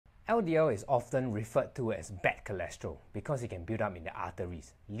LDL is often referred to as bad cholesterol because it can build up in the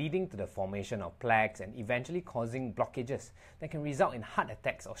arteries, leading to the formation of plaques and eventually causing blockages that can result in heart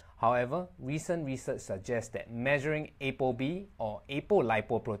attacks. However, recent research suggests that measuring ApoB or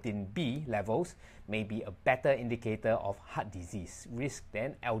apolipoprotein B levels may be a better indicator of heart disease risk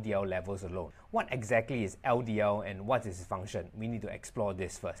than LDL levels alone. What exactly is LDL and what is its function? We need to explore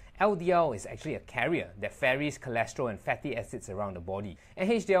this first. LDL is actually a carrier that ferries cholesterol and fatty acids around the body, and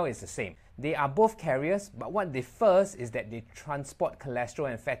HDL is the same. They are both carriers, but what differs is that they transport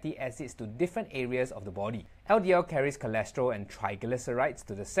cholesterol and fatty acids to different areas of the body. LDL carries cholesterol and triglycerides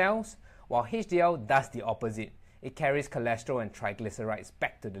to the cells, while HDL does the opposite. It carries cholesterol and triglycerides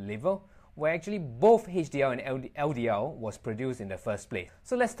back to the liver, where actually both HDL and LDL was produced in the first place.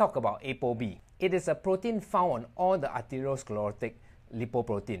 So let's talk about ApoB. It is a protein found on all the arteriosclerotic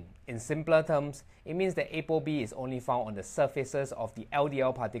lipoprotein. In simpler terms, it means that ApoB is only found on the surfaces of the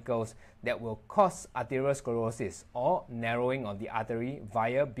LDL particles that will cause arteriosclerosis or narrowing of the artery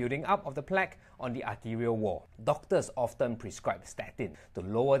via building up of the plaque on the arterial wall. Doctors often prescribe statin to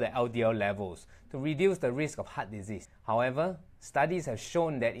lower the LDL levels to reduce the risk of heart disease. However, studies have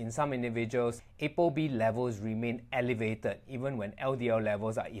shown that in some individuals, ApoB levels remain elevated even when LDL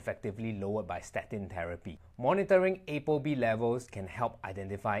levels are effectively lowered by statin therapy. Monitoring ApoB levels can help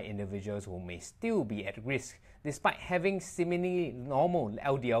identify individuals who may still be at risk despite having seemingly normal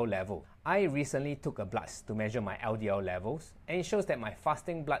LDL level. I recently took a blood to measure my LDL levels, and it shows that my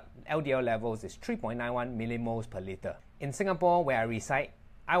fasting blood LDL levels is 3.91 millimoles per liter. In Singapore, where I reside,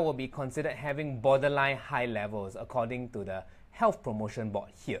 I will be considered having borderline high levels according to the Health Promotion Board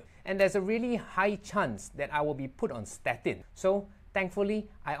here. And there's a really high chance that I will be put on statin. So thankfully,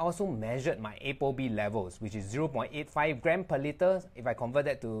 I also measured my ApoB levels, which is 0.85 gram per liter. If I convert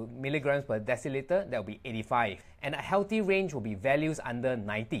that to milligrams per deciliter, that will be 85. And a healthy range will be values under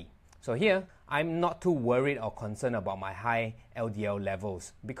 90. So here, I'm not too worried or concerned about my high LDL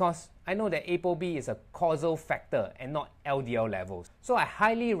levels because I know that ApoB is a causal factor and not LDL levels. So I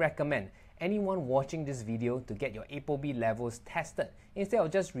highly recommend anyone watching this video to get your ApoB levels tested instead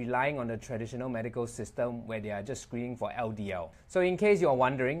of just relying on the traditional medical system where they are just screening for LDL. So in case you're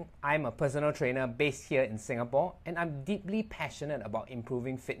wondering, I'm a personal trainer based here in Singapore and I'm deeply passionate about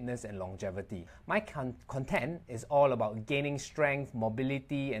improving fitness and longevity. My content is all about gaining strength,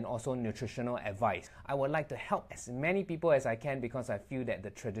 mobility, and also nutritional advice. I would like to help as many people as I can because I feel that the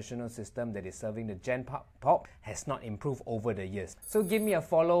traditional system that is serving the Gen Pop has not improved over the years. So give me a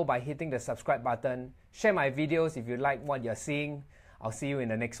follow by hitting the subscribe button. Share my videos if you like what you're seeing. I'll see you in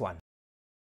the next one.